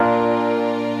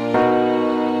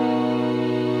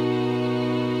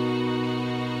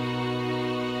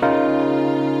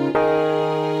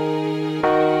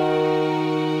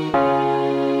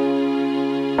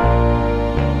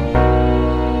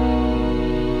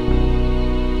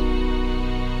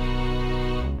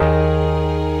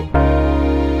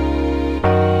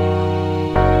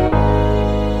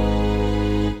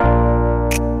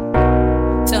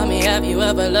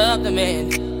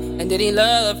he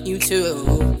love you too?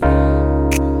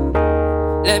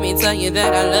 Let me tell you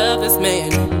that I love this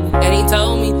man, and he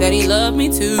told me that he loved me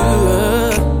too.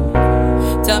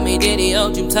 Tell me, did he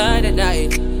hold you tight at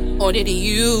night, or did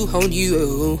he hold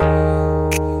you?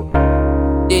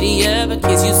 Did he ever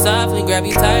kiss you softly, grab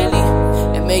you tightly,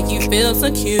 and make you feel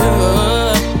secure?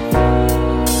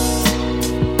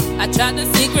 I tried to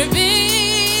seek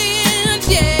revenge,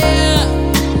 yeah,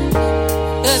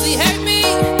 'cause he hurt me,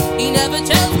 he never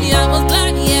chose me, I was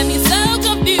blind, he had me so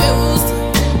confused.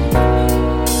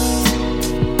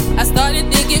 I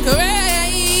started thinking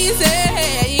crazy,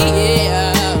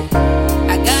 yeah.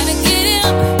 I gotta get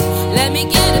him, let me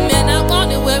get him, and I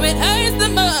want it where it hurts the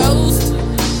most.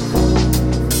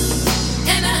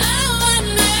 And I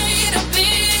made a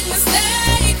big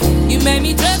mistake. You made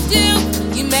me trust you,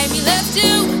 you made me left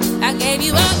you. I gave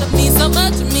you all of me, so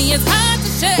much of me it's hard to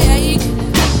shake.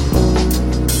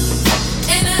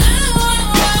 And I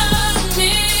won't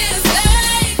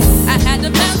mistakes. I had to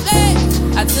bounce back,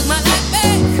 I took my life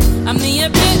back. I'm the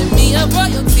epitome of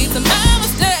royalty to my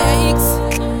mistakes.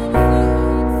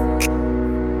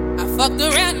 I fucked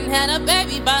around and had a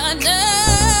baby by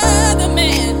another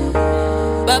man.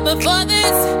 But before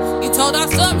this, you told our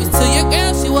stories to your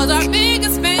girl, she was our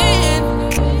biggest fan.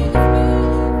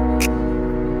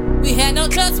 We had no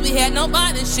trust, we had no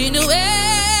bond, and she knew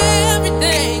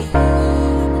everything.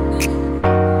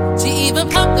 She even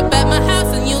popped up at my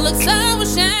house and you looked so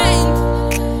ashamed.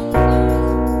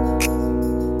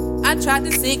 I tried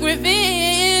to seek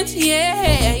revenge,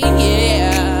 yeah,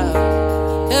 yeah.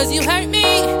 'Cause you hurt me,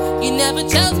 you never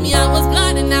chose me, I was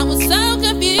blind and I was so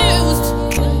confused.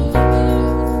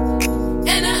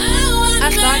 And I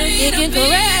started thinking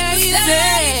crazy,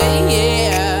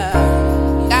 yeah.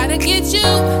 Gotta get you,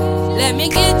 let me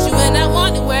get you, and I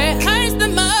want it where it hurts the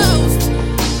most.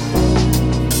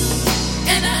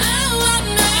 And I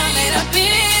made a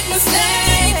big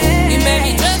mistake. You made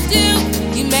me trust you,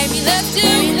 you made me left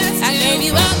you. I gave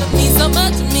you all of me, so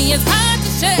much of me it's hard to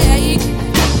shake.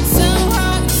 So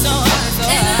hard, so hard, so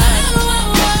hard. And I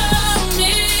won't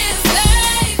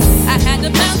mistakes. I had to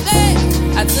bounce back,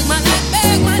 I took my life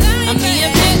back. I'm the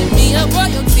epitome of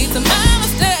royalty to my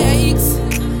mistakes.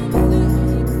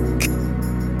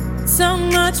 So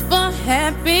much for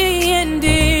happy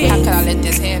endings. How could I let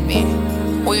this happen?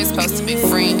 We were supposed to be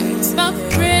friends. Both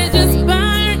bridges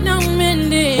burned, no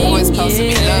mending. We were supposed to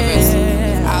be lovers.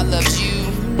 I loved you,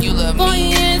 you loved Boy,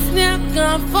 me. it's not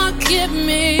gonna forgive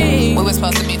me. We were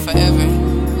supposed to be forever.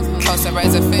 Supposed to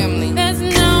raise a family. There's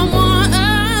no more